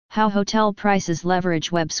How hotel prices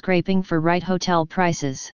leverage web scraping for right hotel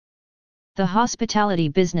prices. The hospitality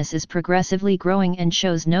business is progressively growing and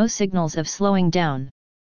shows no signals of slowing down.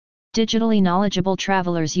 Digitally knowledgeable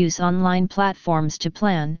travelers use online platforms to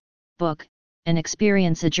plan, book, and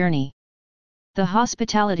experience a journey. The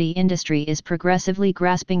hospitality industry is progressively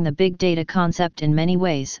grasping the big data concept in many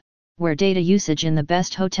ways, where data usage in the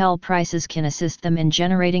best hotel prices can assist them in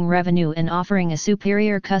generating revenue and offering a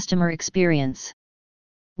superior customer experience.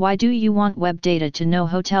 Why do you want web data to know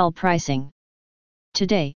hotel pricing?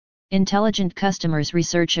 Today, intelligent customers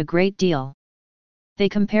research a great deal. They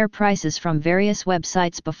compare prices from various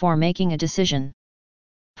websites before making a decision.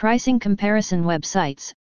 Pricing comparison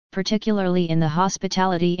websites, particularly in the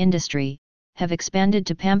hospitality industry, have expanded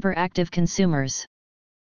to pamper active consumers.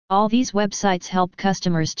 All these websites help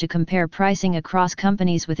customers to compare pricing across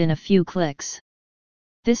companies within a few clicks.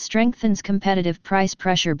 This strengthens competitive price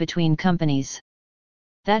pressure between companies.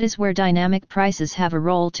 That is where dynamic prices have a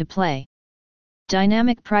role to play.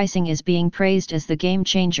 Dynamic pricing is being praised as the game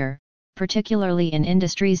changer, particularly in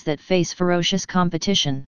industries that face ferocious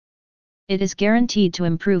competition. It is guaranteed to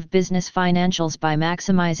improve business financials by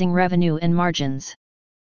maximizing revenue and margins.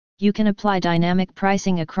 You can apply dynamic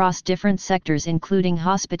pricing across different sectors including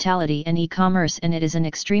hospitality and e-commerce, and it is an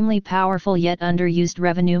extremely powerful yet underused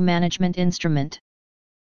revenue management instrument.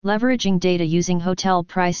 Leveraging data using hotel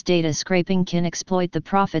price data scraping can exploit the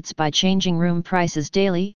profits by changing room prices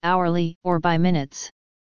daily, hourly, or by minutes.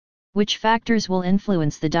 Which factors will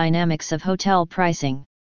influence the dynamics of hotel pricing?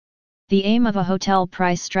 The aim of a hotel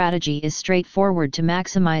price strategy is straightforward: to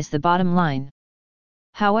maximize the bottom line.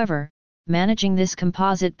 However, managing this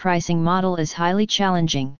composite pricing model is highly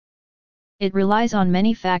challenging. It relies on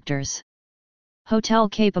many factors. Hotel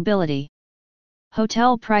capability.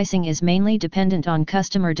 Hotel pricing is mainly dependent on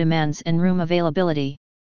customer demands and room availability.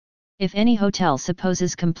 If any hotel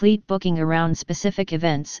supposes complete booking around specific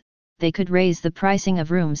events, they could raise the pricing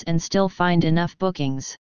of rooms and still find enough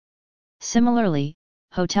bookings. Similarly,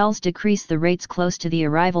 hotels decrease the rates close to the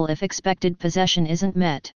arrival if expected possession isn't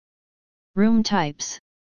met. Room types.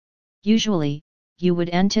 Usually, you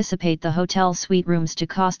would anticipate the hotel suite rooms to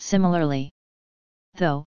cost similarly.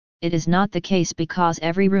 Though, it is not the case because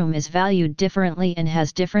every room is valued differently and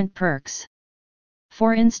has different perks.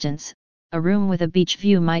 For instance, a room with a beach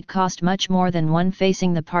view might cost much more than one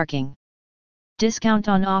facing the parking. Discount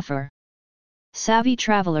on offer. Savvy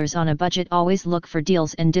travelers on a budget always look for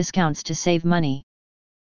deals and discounts to save money.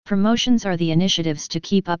 Promotions are the initiatives to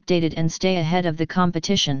keep updated and stay ahead of the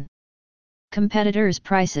competition. Competitors'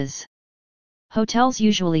 prices. Hotels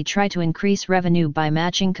usually try to increase revenue by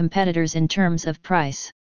matching competitors in terms of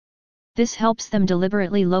price. This helps them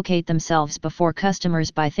deliberately locate themselves before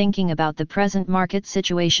customers by thinking about the present market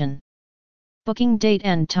situation. Booking date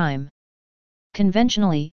and time.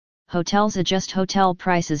 Conventionally, hotels adjust hotel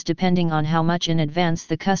prices depending on how much in advance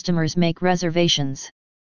the customers make reservations.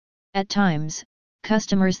 At times,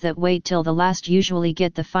 customers that wait till the last usually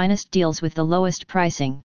get the finest deals with the lowest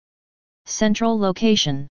pricing. Central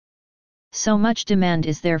location. So much demand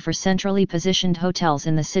is there for centrally positioned hotels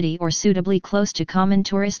in the city or suitably close to common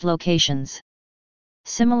tourist locations.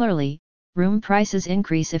 Similarly, room prices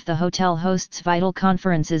increase if the hotel hosts vital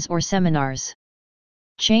conferences or seminars.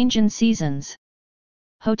 Change in seasons.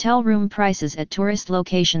 Hotel room prices at tourist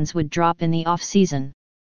locations would drop in the off-season.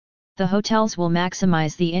 The hotels will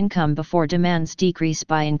maximize the income before demands decrease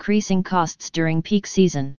by increasing costs during peak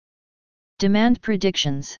season. Demand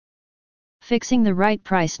predictions. Fixing the right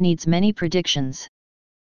price needs many predictions.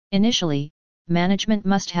 Initially, management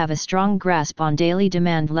must have a strong grasp on daily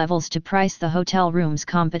demand levels to price the hotel rooms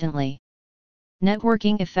competently.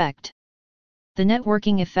 Networking effect. The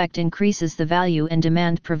networking effect increases the value and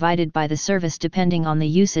demand provided by the service depending on the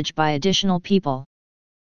usage by additional people.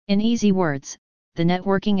 In easy words, the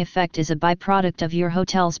networking effect is a byproduct of your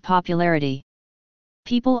hotel's popularity.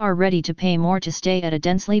 People are ready to pay more to stay at a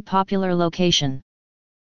densely popular location.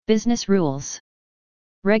 Business rules.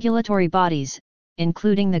 Regulatory bodies,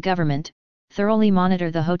 including the government, thoroughly monitor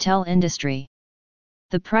the hotel industry.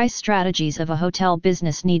 The price strategies of a hotel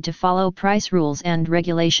business need to follow price rules and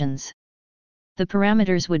regulations. The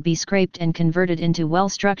parameters would be scraped and converted into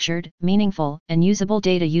well-structured, meaningful, and usable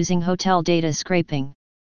data using hotel data scraping.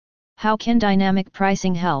 How can dynamic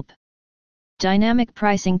pricing help? Dynamic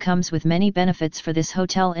pricing comes with many benefits for this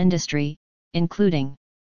hotel industry, including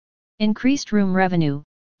increased room revenue,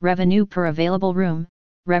 revenue per available room,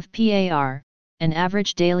 RevPAR, and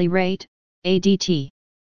average daily rate, ADT.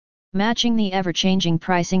 Matching the ever-changing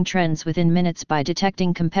pricing trends within minutes by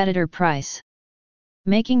detecting competitor price.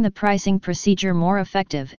 Making the pricing procedure more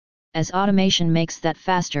effective, as automation makes that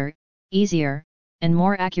faster, easier, and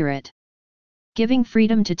more accurate. Giving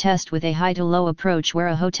freedom to test with a high to low approach where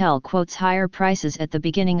a hotel quotes higher prices at the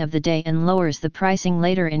beginning of the day and lowers the pricing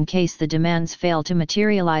later in case the demands fail to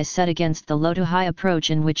materialize, set against the low to high approach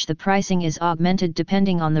in which the pricing is augmented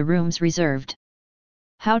depending on the rooms reserved.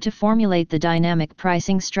 How to formulate the dynamic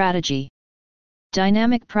pricing strategy.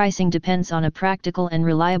 Dynamic pricing depends on a practical and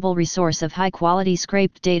reliable resource of high-quality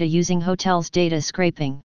scraped data using hotels' data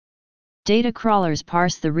scraping. Data crawlers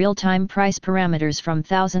parse the real-time price parameters from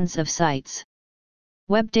thousands of sites.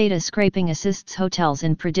 Web data scraping assists hotels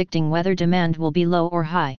in predicting whether demand will be low or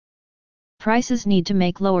high. Prices need to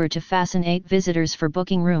make lower to fascinate visitors for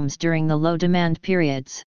booking rooms during the low demand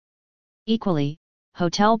periods. Equally,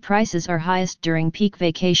 hotel prices are highest during peak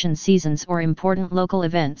vacation seasons or important local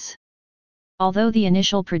events. Although the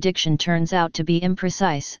initial prediction turns out to be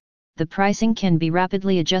imprecise, the pricing can be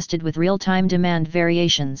rapidly adjusted with real-time demand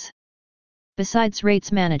variations. Besides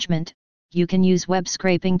rates management, you can use web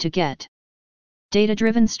scraping to get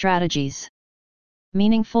data-driven strategies,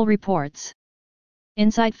 meaningful reports,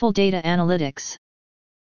 insightful data analytics.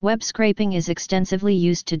 Web scraping is extensively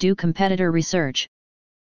used to do competitor research.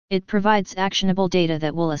 It provides actionable data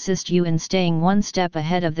that will assist you in staying one step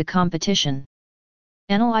ahead of the competition.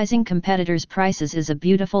 Analyzing competitors' prices is a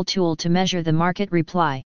beautiful tool to measure the market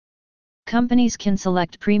reply. Companies can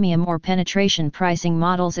select premium or penetration pricing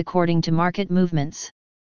models according to market movements.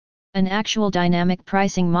 An actual dynamic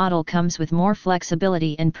pricing model comes with more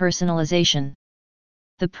flexibility and personalization.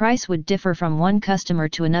 The price would differ from one customer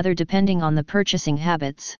to another depending on the purchasing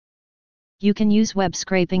habits. You can use web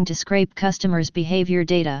scraping to scrape customers' behavior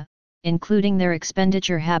data, including their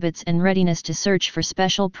expenditure habits and readiness to search for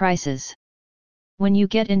special prices. When you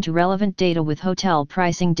get into relevant data with hotel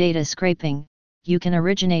pricing data scraping, you can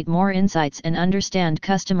originate more insights and understand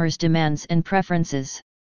customers' demands and preferences.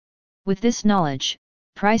 With this knowledge,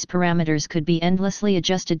 price parameters could be endlessly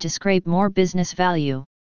adjusted to scrape more business value.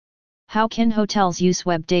 How can hotels use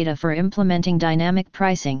web data for implementing dynamic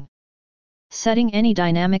pricing? Setting any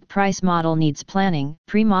dynamic price model needs planning,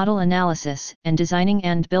 pre-model analysis, and designing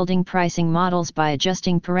and building pricing models by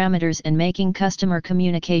adjusting parameters and making customer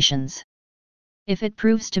communications. If it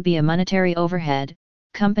proves to be a monetary overhead,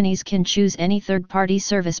 companies can choose any third-party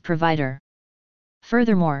service provider.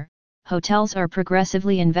 Furthermore, hotels are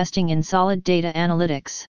progressively investing in solid data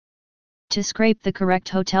analytics. To scrape the correct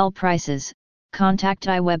hotel prices, contact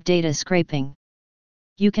iWeb Data Scraping.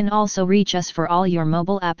 You can also reach us for all your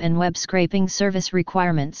mobile app and web scraping service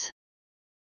requirements.